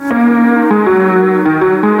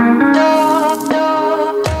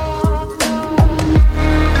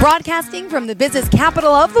Broadcasting from the business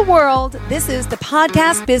capital of the world, this is the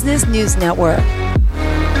Podcast Business News Network.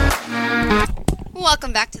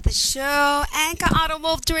 Welcome back to the show. Anke Otto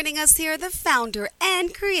joining us here, the founder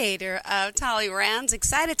and creator of Toley Ranz.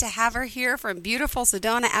 Excited to have her here from beautiful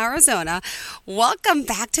Sedona, Arizona. Welcome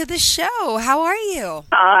back to the show. How are you?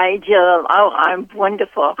 Hi, Jill. Oh, I'm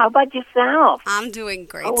wonderful. How about yourself? I'm doing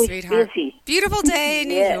great, Always sweetheart. Busy. Beautiful day in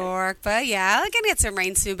New Yes. York, but yeah, I'm going to get some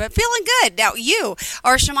rain soon, but feeling good. Now, you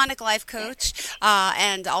are a shamanic life coach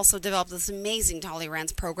and also developed this amazing Toley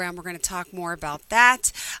Ranz program. We're going to talk more about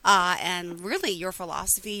that. And really, your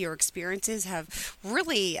philosophy, your experiences have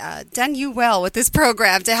really done you well with this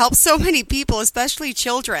program to help so many people, especially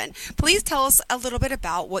children. Please tell us a little bit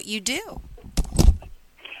about what you do.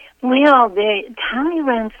 Well, the Toley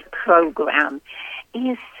Ranz program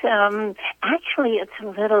is actually it's a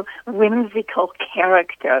little whimsical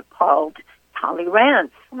character called Toley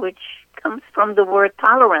Ranz, which comes from the word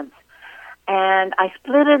tolerance. And I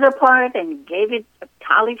split it apart and gave it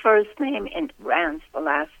Toley first name and Ranz the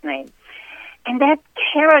last name. And that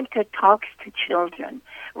character talks to children,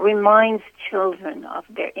 reminds children of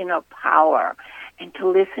their inner power and to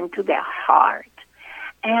listen to their heart.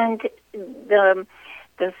 And the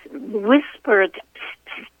whispered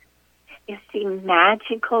is the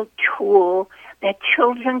magical tool that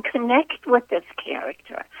children connect with this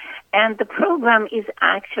character. And the program is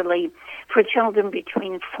actually for children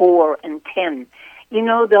between 4 and 10. You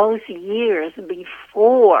know, those years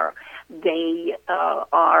before they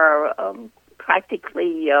are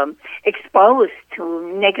practically exposed to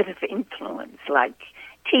negative influence like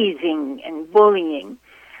teasing and bullying.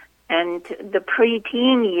 And the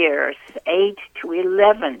preteen years, 8 to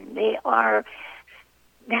 11,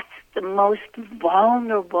 that's the most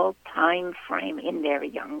vulnerable time frame in their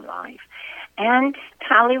young life. And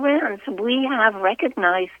Toley Ranz, we have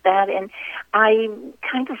recognized that, and I'm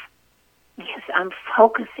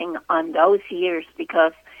focusing on those years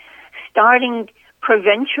because starting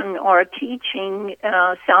prevention or teaching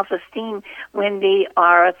self-esteem when they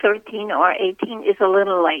are 13 or 18 is a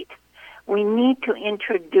little late. We need to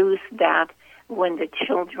introduce that when the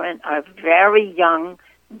children are very young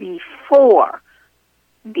before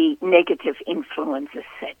the negative influences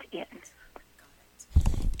set in.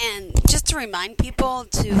 And just to remind people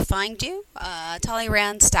to find you,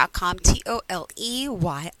 ToleyRanz.com,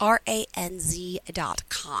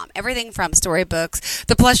 ToleyRanz.com. Everything from storybooks,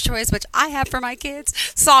 the plush toys, which I have for my kids,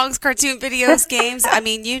 songs, cartoon videos, games. I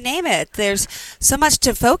mean, you name it. There's so much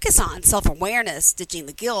to focus on. Self-awareness, stitching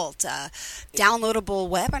the guilt, downloadable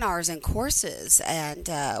webinars and courses. And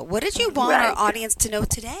what did you want our audience to know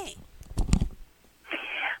today?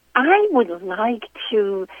 I would like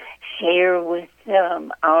to share with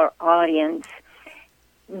our audience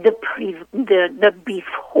the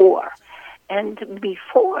before. And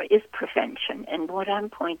before is prevention. And what I'm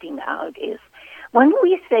pointing out is when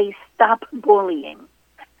we say stop bullying,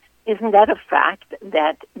 isn't that a fact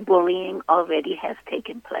that bullying already has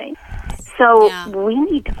taken place? So we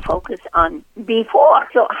need to focus on before.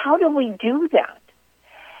 So how do we do that?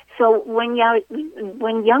 So when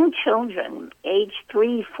young children, age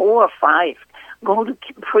 3, 4, 5, go to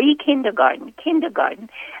pre-kindergarten, kindergarten,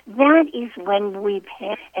 that is when we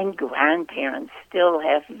parents and grandparents still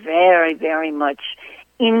have very, very much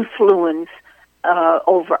influence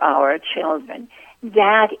over our children.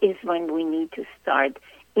 That is when we need to start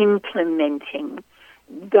implementing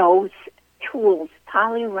those tools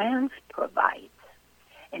Toley Ranz provides.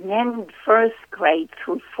 And then first grade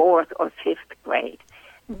through 4th or 5th grade,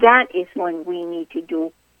 that is when we need to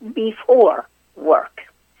do before work.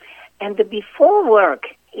 And the before work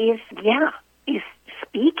is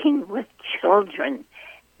speaking with children,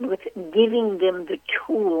 with giving them the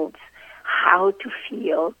tools how to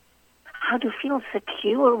feel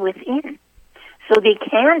secure within. So they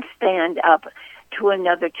can stand up to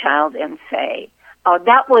another child and say, oh,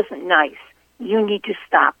 that wasn't nice. You need to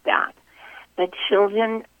stop that. But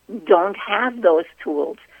children don't have those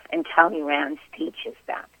tools, and Toley Ranz teaches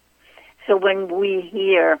that. So when we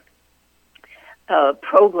hear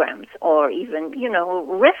programs or even,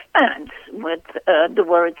 wristbands with the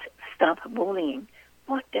words stop bullying,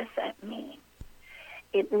 what does that mean?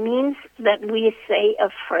 It means that we say a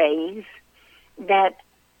phrase that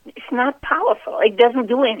it's not powerful. It doesn't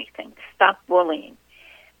do anything. Stop bullying.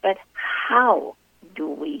 But how do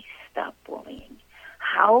we stop bullying?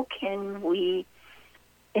 How can we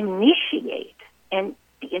initiate? And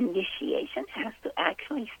the initiation has to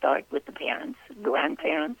actually start with the parents,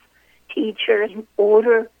 grandparents, teachers. In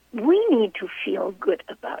order, we need to feel good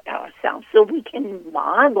about ourselves so we can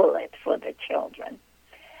model it for the children.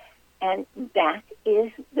 And that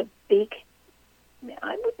is the big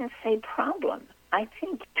I wouldn't say problem. I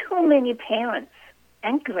think too many parents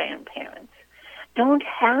and grandparents don't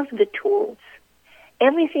have the tools.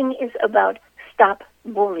 Everything is about stop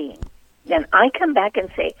bullying. Then I come back and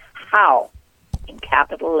say, how? In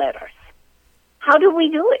capital letters. How do we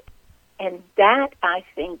do it? And that, I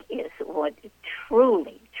think, is what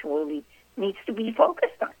truly, truly needs to be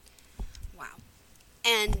focused on. Wow.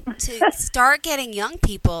 And to start getting young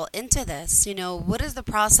people into this, what is the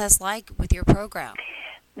process like with your program?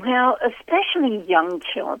 Well, especially young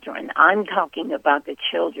children. I'm talking about the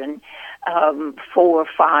children 4,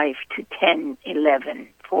 5 to 10, 11,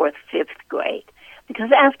 4th, 5th grade.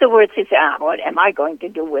 Because afterwards it's, what am I going to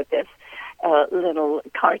do with this little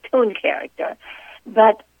cartoon character?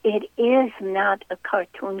 But it is not a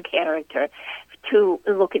cartoon character to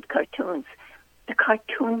look at cartoons. The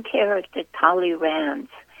cartoon character, Toley Ranz,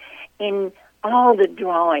 in all the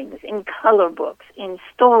drawings, in color books, in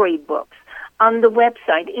storybooks, on the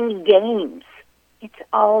website, in games, it's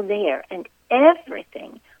all there. And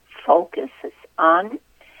everything focuses on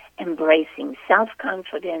embracing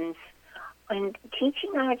self-confidence and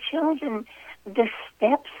teaching our children the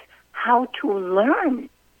steps how to learn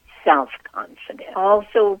self-confidence.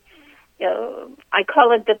 Also, I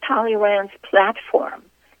call it the Toley Ranz platform,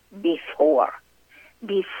 before.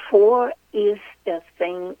 Before is the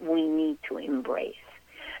thing we need to embrace.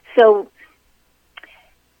 So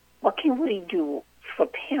what can we do for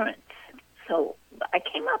parents? So I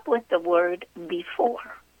came up with the word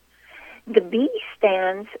before. The B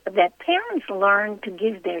stands that parents learn to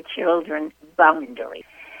give their children boundaries.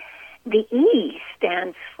 The E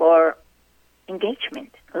stands for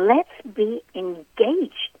engagement. Let's be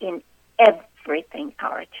engaged in everything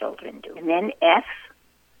our children do. And then F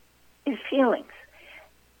is feelings.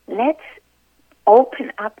 Let's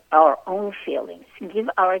open up our own feelings. Give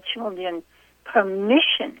our children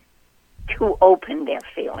permission to open their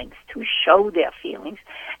feelings, to show their feelings,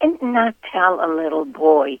 and not tell a little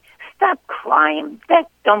boy, stop crying,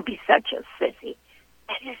 don't be such a sissy.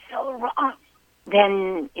 That is so wrong.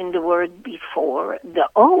 Then in the word before, the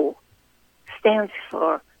O stands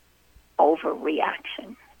for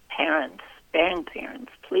overreaction. Parents,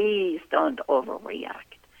 grandparents, please don't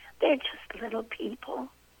overreact. They're just little people.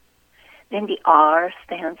 Then the R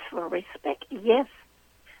stands for respect. Yes,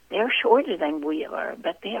 they're shorter than we are,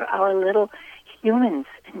 but they're our little humans,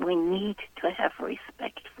 and we need to have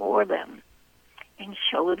respect for them and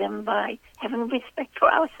show them by having respect for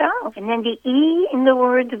ourselves. And then the E in the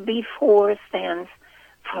word before stands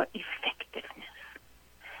for effectiveness.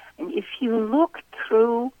 And if you look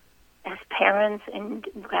through, as parents and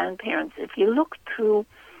grandparents, if you look through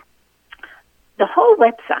the whole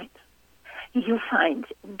website, you find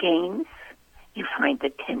games, you find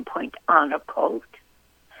the 10-point honor code,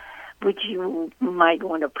 which you might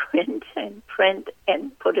want to print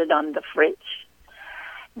and put it on the fridge.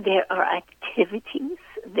 There are activities,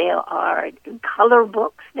 there are color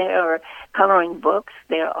books, there are coloring books,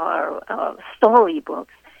 there are story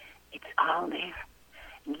books. It's all there.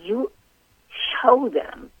 You show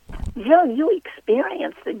them. You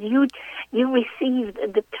experienced it. You received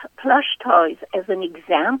the plush toys as an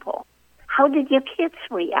example. How did your kids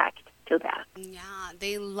react to that? Yeah,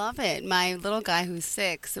 they love it. My little guy who's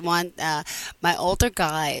 6, my older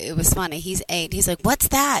guy, it was funny, he's 8. He's like, what's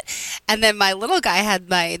that? And then my little guy had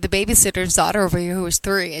the babysitter's daughter over here who was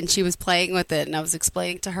 3, and she was playing with it, and I was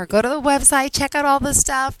explaining to her, go to the website, check out all this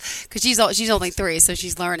stuff, because she's only 3, so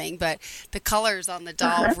she's learning, but the colors on the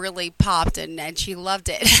doll really popped, and she loved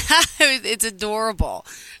it. It's adorable.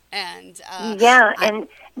 And and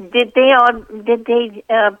did they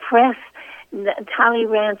press Toley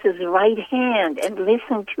Ranz's right hand and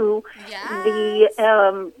listen to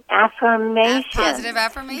the affirmation. Positive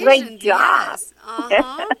affirmations. Great job. Yes.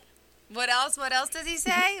 Uh-huh. What else? What else does he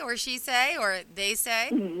say, or she say, or they say?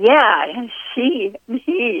 Yeah,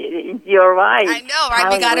 you're right. I know, right?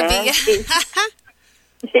 We got to be.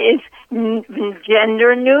 Is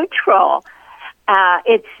gender neutral.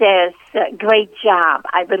 It says, great job.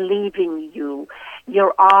 I believe in you.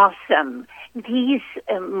 You're awesome. These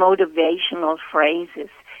motivational phrases,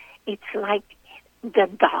 it's like the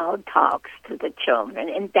doll talks to the children,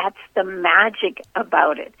 and that's the magic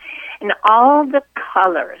about it. And all the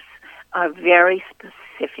colors are very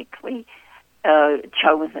specifically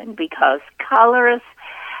chosen because colors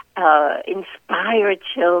inspire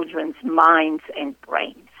children's minds and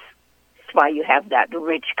brains. That's why you have that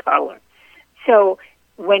rich color. So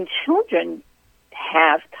when children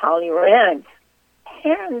have Toley Ranz,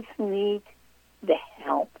 parents need the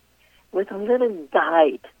help with a little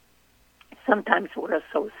guide. Sometimes we're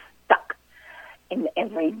so stuck in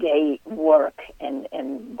everyday work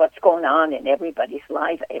and what's going on in everybody's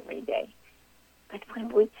life every day. But when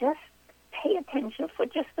we just pay attention for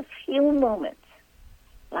just a few moments,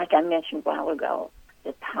 like I mentioned a while ago,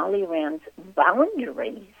 the Toley Ranz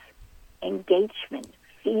boundaries, engagement,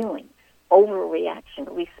 feelings,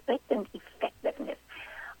 overreaction, respect, and effectiveness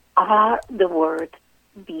are the word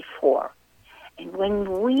before. And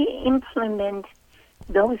when we implement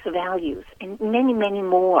those values and many, many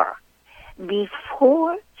more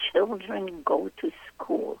before children go to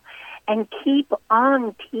school and keep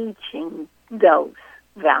on teaching those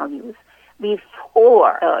values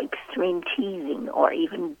before extreme teasing or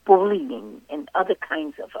even bullying and other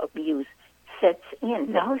kinds of abuse sets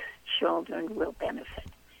in, those children will benefit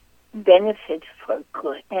for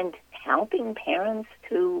good. And helping parents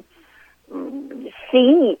to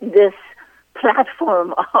see this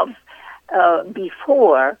platform of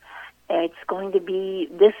before, it's going to be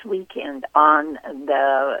this weekend on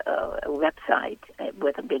the website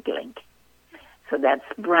with a big link. So that's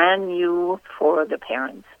brand new for the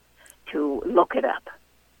parents to look it up.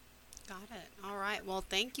 Got it. All right. Well,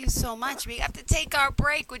 thank you so much. We have to take our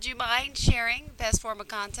break. Would you mind sharing best form of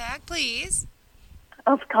contact, please?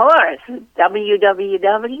 Of course.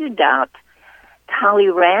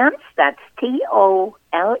 www.ToleyRanz, that's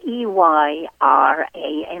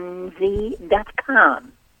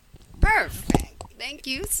ToleyRanz.com. Perfect. Thank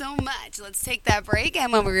you so much. Let's take that break,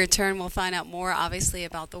 and when we return, we'll find out more, obviously,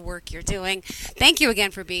 about the work you're doing. Thank you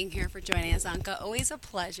again for being here, for joining us, Anke. Always a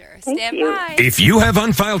pleasure. Stand by. If you have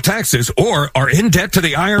unfiled taxes or are in debt to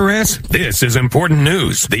the IRS, this is important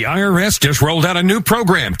news. The IRS just rolled out a new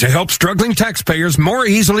program to help struggling taxpayers more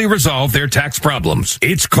easily resolve their tax problems.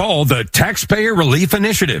 It's called the Taxpayer Relief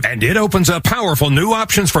Initiative, and it opens up powerful new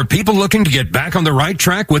options for people looking to get back on the right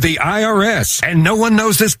track with the IRS. And no one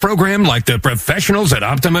knows this program like the professionals at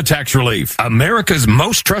Optima Tax Relief, America's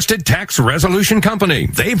most trusted tax resolution company.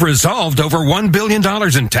 They've resolved over $1 billion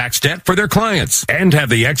in tax debt for their clients and have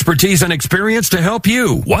the expertise and experience to help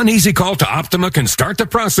you. One easy call to Optima can start the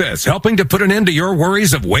process, helping to put an end to your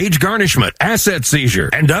worries of wage garnishment, asset seizure,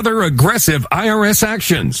 and other aggressive IRS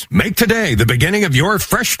actions. Make today the beginning of your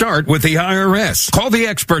fresh start with the IRS. Call the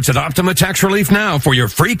experts at Optima Tax Relief now for your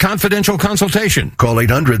free confidential consultation. Call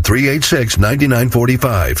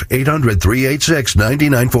 800-386-9945. 800-386-9945.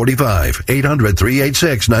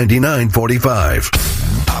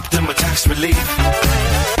 800-386-9945. Optima Tax Relief.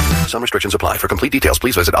 Some restrictions apply. For complete details,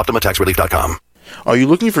 please visit OptimaTaxRelief.com. Are you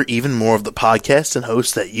looking for even more of the podcasts and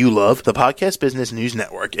hosts that you love? The Podcast Business News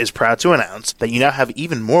Network is proud to announce that you now have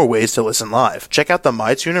even more ways to listen live. Check out the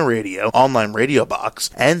MyTuner Radio, online radio box,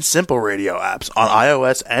 and Simple Radio apps on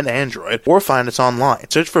iOS and Android, or find us online.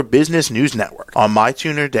 Search for Business News Network on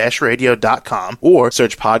mytuner-radio.com, or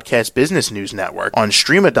search Podcast Business News Network on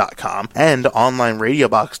streama.com and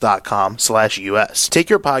onlineradiobox.com/US. Take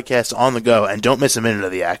your podcast on the go and don't miss a minute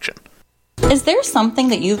of the action. Is there something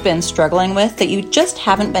that you've been struggling with that you just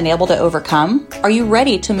haven't been able to overcome? Are you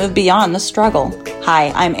ready to move beyond the struggle?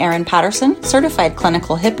 Hi, I'm Erin Patterson, certified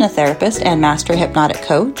clinical hypnotherapist and master hypnotic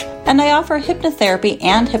coach, and I offer hypnotherapy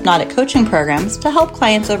and hypnotic coaching programs to help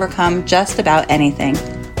clients overcome just about anything.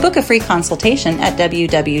 Book a free consultation at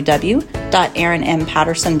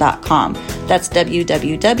www.erinmpatterson.com. That's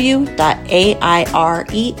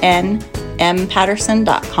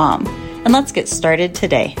www.airenmpatterson.com. And let's get started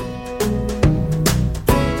today.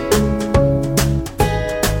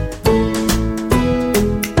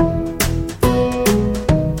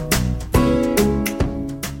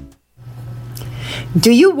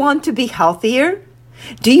 Do you want to be healthier?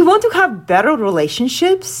 Do you want to have better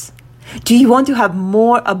relationships? Do you want to have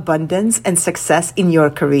more abundance and success in your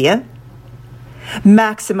career?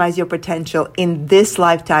 Maximize your potential in this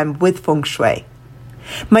lifetime with Feng Shui.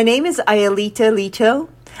 My name is Ayalita Lito.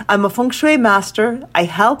 I'm a Feng Shui master. I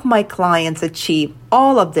help my clients achieve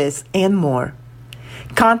all of this and more.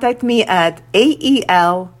 Contact me at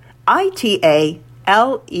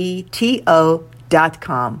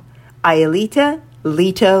AELITALETO.com.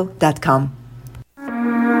 AyalitaLito.com.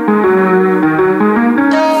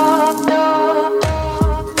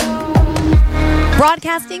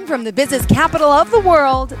 Broadcasting from the business capital of the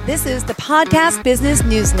world, this is the Podcast Business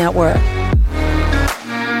News Network.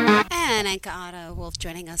 And Anke Otto will both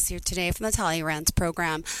joining us here today from the Toley Ranz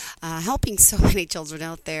program, helping so many children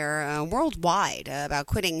out there worldwide about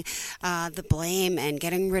quitting the blame and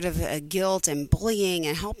getting rid of guilt and bullying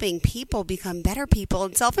and helping people become better people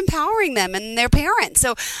and self-empowering them and their parents.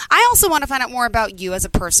 So I also want to find out more about you as a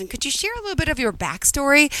person. Could you share a little bit of your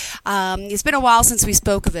backstory? It's been a while since we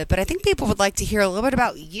spoke of it, but I think people would like to hear a little bit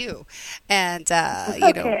about you. And,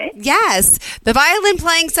 yes, the violin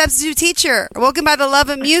playing substitute teacher, woken by the love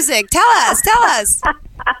of music. Tell us.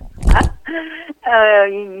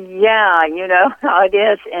 Yeah, you know how it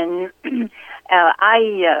is. And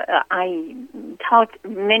I taught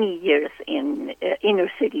many years in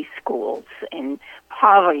inner city schools, in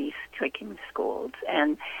poverty-stricken schools,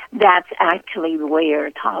 and that's actually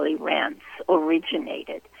where Toley Ranz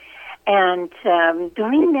originated. And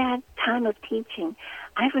during that time of teaching,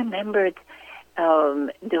 I remembered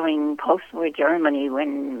during post-war Germany,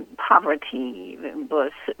 when poverty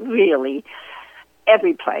was really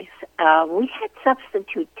every place, we had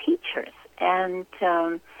substitute teachers. And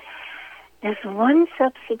there's one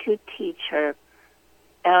substitute teacher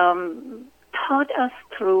taught us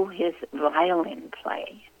through his violin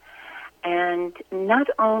play. And not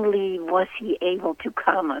only was he able to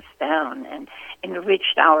calm us down and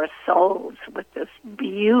enriched our souls with this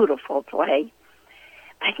beautiful play,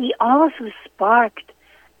 but he also sparked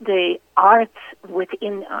the arts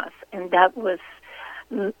within us, and that was,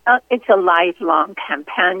 it's a lifelong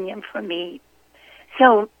companion for me.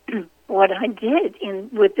 So what I did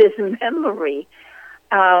with this memory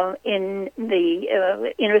in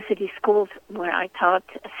the inner city schools where I taught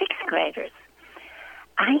sixth graders,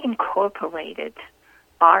 I incorporated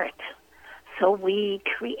art. So we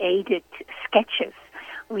created sketches.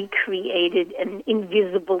 We created an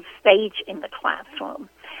invisible stage in the classroom.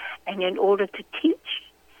 And in order to teach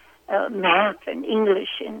math and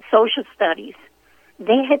English and social studies,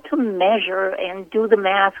 they had to measure and do the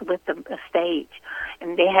math with the stage.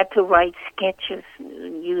 And they had to write sketches,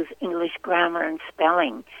 use English grammar and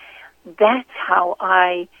spelling. That's how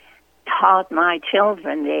I taught my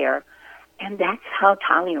children there. And that's how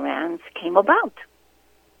Toley Ranz came about.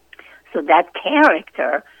 So that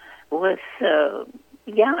character was,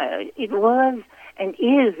 it was and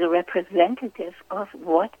is a representative of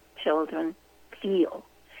what children feel.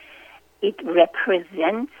 It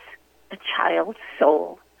represents a child's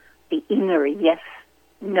soul, the inner yes,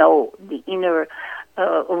 no, the inner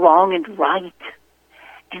wrong and right,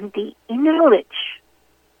 and the inner knowledge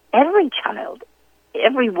every child,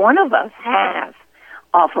 every one of us has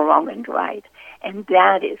of wrong and right. And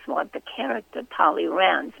that is what the character Toley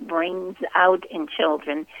Ranz brings out in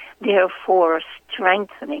children, therefore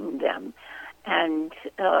strengthening them and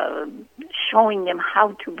showing them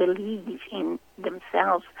how to believe in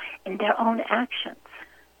themselves and their own actions.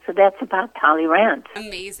 So that's about Toley Ranz.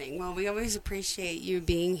 Amazing. Well, we always appreciate you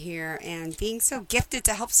being here and being so gifted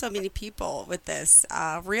to help so many people with this,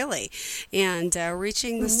 really, and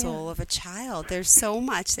reaching the soul of a child. There's so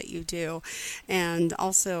much that you do, and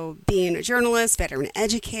also being a journalist, veteran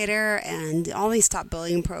educator, and all these stop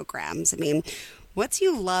bullying programs. I mean, what do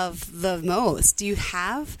you love the most? Do you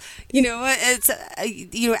have,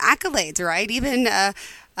 accolades, right? Even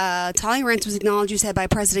Toley Ranz was acknowledged, you said, by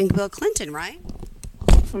President Bill Clinton, right?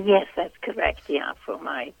 Yes, that's correct, for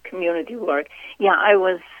my community work. Yeah, I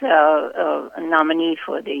was a nominee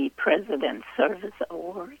for the President's Service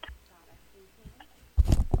Award.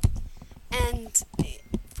 And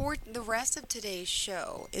for the rest of today's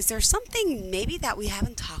show, is there something maybe that we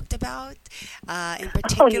haven't talked about in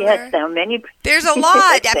particular? Oh, yes, there are many. There's a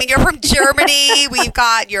lot. I mean, you're from Germany. We've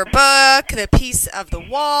got your book, The Piece of the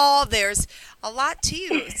Wall. There's a lot to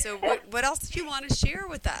you. So what else do you want to share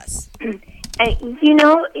with us?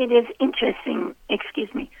 It is interesting.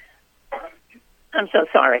 Excuse me. I'm so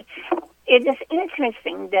sorry. It is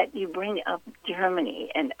interesting that you bring up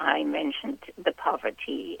Germany, and I mentioned the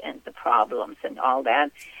poverty and the problems and all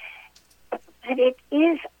that. But it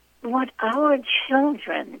is what our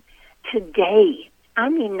children today, I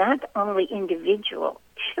mean, not only individual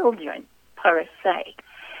children per se,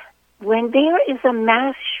 when there is a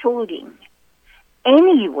mass shooting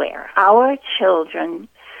anywhere, our children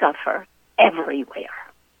suffer everywhere.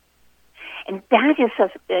 And that is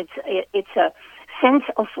it's a sense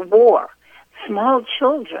of war. Small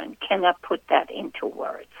children cannot put that into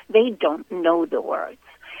words. They don't know the words.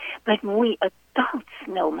 But we adults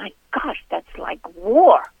know, my gosh, that's like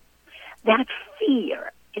war. That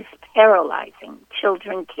fear is paralyzing.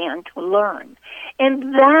 Children can't learn.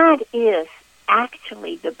 And that is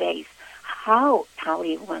actually the base how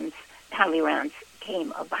Toley Ranz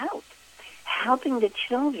came about, helping the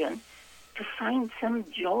children to find some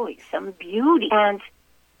joy, some beauty. And,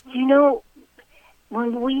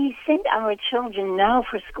 when we send our children now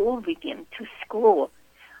for school begin to school,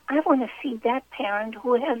 I want to see that parent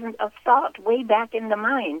who hasn't a thought way back in the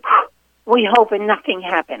mind. We hope and nothing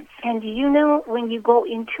happens. And you know, when you go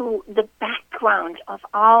into the background of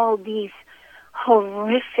all these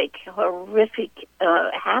horrific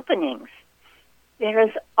happenings, there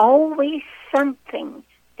is always something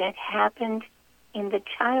that happened in the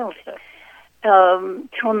childhood.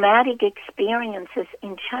 Traumatic experiences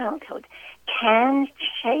in childhood can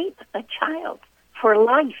shape a child for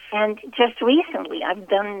life. And just recently, I've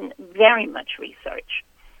done very much research.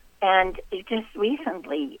 And just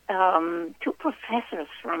recently, two professors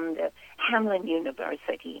from the Hamlin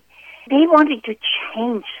University, they wanted to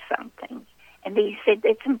change something. And they said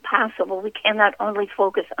it's impossible. We cannot only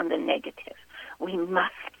focus on the negative. We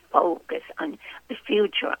must focus on the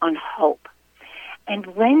future, on hope. And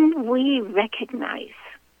when we recognize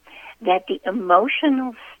that the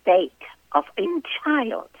emotional state of a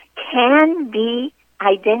child can be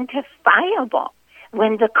identifiable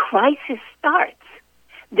when the crisis starts,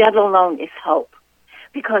 that alone is hope.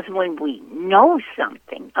 Because when we know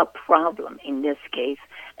something, a problem, in this case,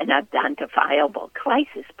 an identifiable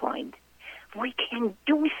crisis point, we can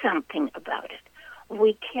do something about it.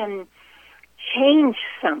 We can change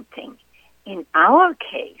something. In our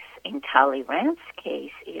case, in Toley Ranz's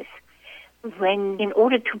case, is when, in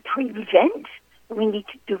order to prevent, we need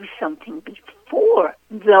to do something before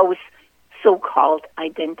those so-called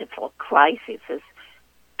identifiable crises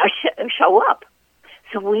show up.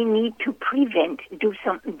 So we need to prevent, do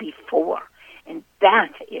something before. And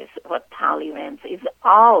that is what Toley Ranz is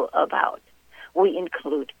all about. We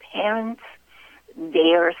include parents,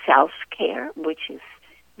 their self-care, which is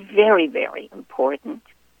very, very important,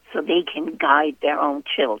 so they can guide their own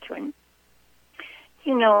children.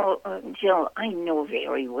 You know, Jill, I know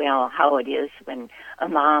very well how it is when a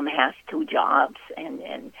mom has two jobs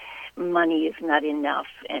and money is not enough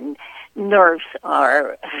and nerves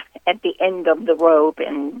are at the end of the rope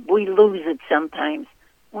and we lose it sometimes.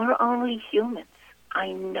 We're only humans.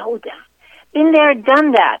 I know that. Been there,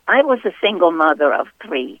 done that. I was a single mother of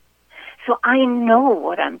 3. So I know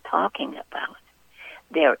what I'm talking about.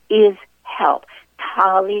 There is help.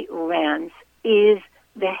 Toley Ranz is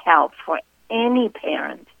the help for any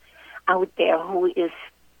parent out there who is,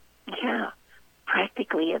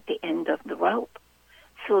 practically at the end of the rope.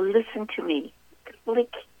 So listen to me.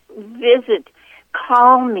 Click, visit,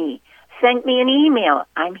 call me, send me an email.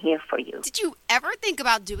 I'm here for you. Did you ever think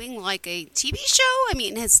about doing like a TV show? I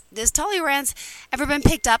mean, has Toley Ranz ever been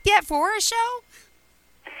picked up yet for a show?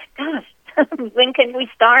 Gosh, when can we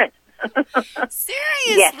start? Seriously,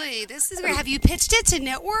 Yes. This is great. Have you pitched it to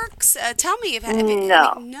networks? Tell me if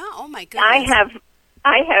no. No. Oh my goodness.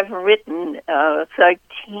 I have written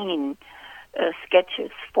 13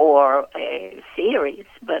 sketches for a series,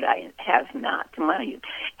 but I have not.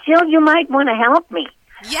 Jill, you might want to help me.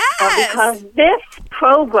 Yes. Because this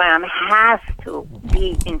program has to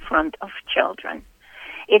be in front of children.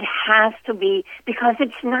 It has to be, because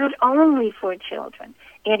it's not only for children.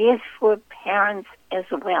 It is for parents as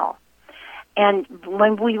well. And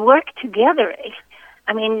when we work together,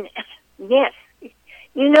 I mean, yes.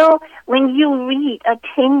 You know, when you read a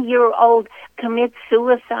 10-year-old commit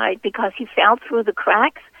suicide because he fell through the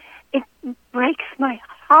cracks, it breaks my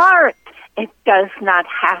heart. It does not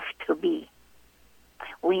have to be.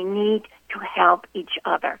 We need to help each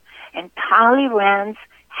other. And Toley Ranz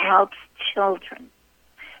helps children.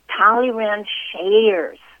 Toley Ranz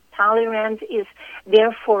shares. Toley Ranz is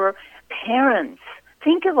there for parents.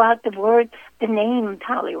 Think about the name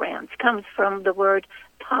Toley Ranz comes from the word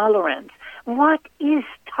tolerance. What is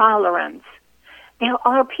tolerance? There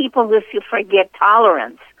are people who forget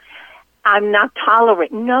tolerance. I'm not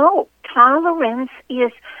tolerant. No, tolerance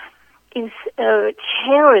is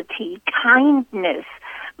charity, kindness,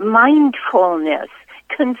 mindfulness,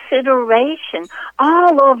 consideration.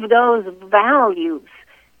 All of those values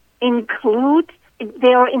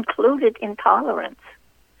they're included in tolerance.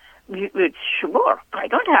 Sure, I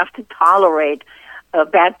don't have to tolerate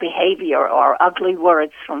bad behavior or ugly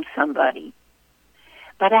words from somebody.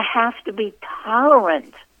 But I have to be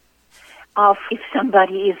tolerant of if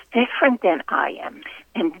somebody is different than I am.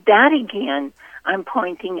 And that, again, I'm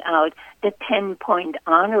pointing out the 10-point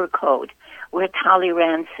honor code, where Toley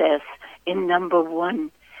Ranz says in number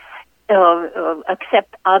 1,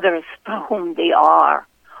 accept others for whom they are,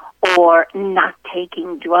 or not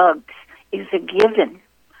taking drugs is a given,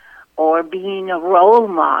 or being a role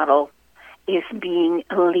model is being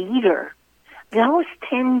a leader. Those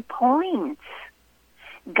 10 points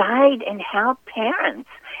guide and help parents.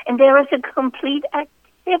 And there is a complete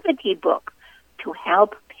activity book to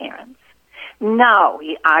help parents. Now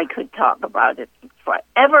I could talk about it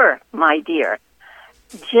forever, my dear.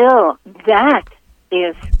 Jill, that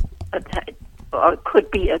is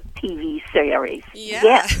could be a TV series. Yeah,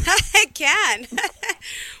 yes. it can.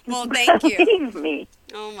 Well, thank you. Believe me.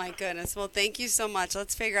 Oh, my goodness. Well, thank you so much.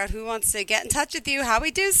 Let's figure out who wants to get in touch with you, how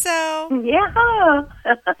we do so. Yeah. I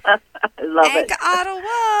love it. Anke Otto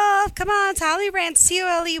Wolf. Come on, Toley Ranz,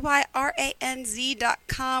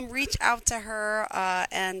 ToleyRanz.com. Reach out to her.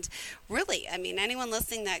 And really, I mean, anyone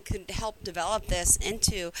listening that could help develop this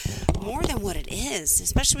into more than what it is,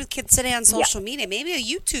 especially with kids today on social media. Maybe a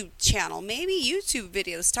YouTube channel, maybe YouTube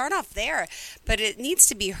videos. Start off there. But it needs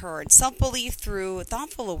to be heard. Self-belief through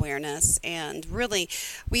thoughtful awareness. And really,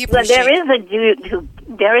 we appreciate... Well, there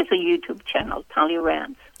is a YouTube channel, Toley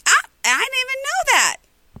Ranz. I didn't even know that.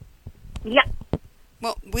 Yeah.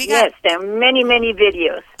 Well, we got... Yes, there are many, many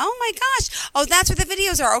videos. Oh, my gosh. Oh, that's what the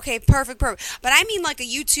videos are. Okay, perfect. But I mean like a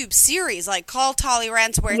YouTube series, like Call Toley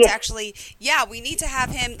Ranz, where it's actually, we need to have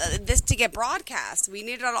him, this to get broadcast. We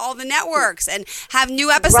need it on all the networks and have new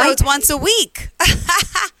episodes once a week.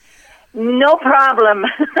 No problem.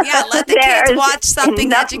 Yeah, let the kids watch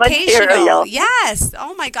something educational. Material. Yes.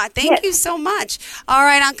 Oh, my God. Thank you so much. All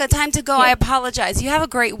right, Anke, time to go. I apologize. You have a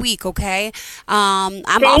great week, okay?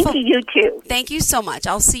 Thank you, you too. Thank you so much.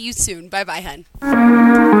 I'll see you soon. Bye-bye, hun.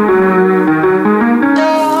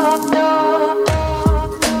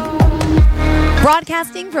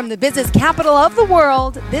 Broadcasting from the business capital of the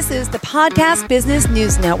world, this is the Podcast Business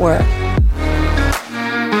News Network.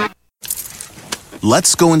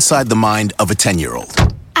 Let's go inside the mind of a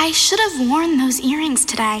 10-year-old. I should have worn those earrings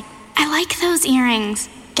today. I like those earrings.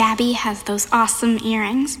 Gabby has those awesome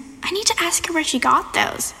earrings. I need to ask her where she got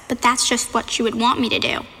those, but that's just what she would want me to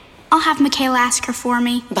do. I'll have Michaela ask her for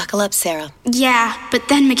me. Buckle up, Sarah. Yeah, but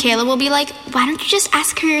then Michaela will be like, why don't you just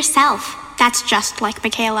ask her yourself? That's just like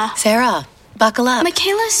Michaela. Sarah, buckle up.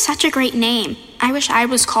 Michaela's such a great name. I wish I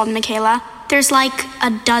was called Michaela. There's like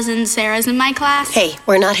a dozen Sarahs in my class. Hey,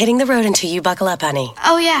 we're not hitting the road until you buckle up, honey.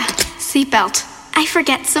 Oh yeah, seatbelt. I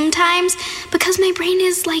forget sometimes because my brain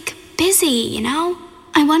is like busy, you know?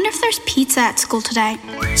 I wonder if there's pizza at school today.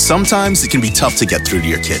 Sometimes it can be tough to get through to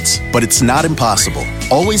your kids, but it's not impossible.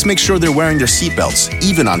 Always make sure they're wearing their seatbelts,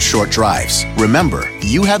 even on short drives. Remember,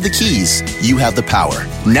 you have the keys, you have the power.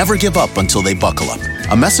 Never give up until they buckle up.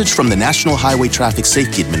 A message from the National Highway Traffic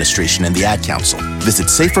Safety Administration and the Ad Council. Visit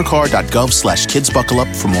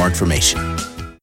safercar.gov/kidsbuckleup for more information.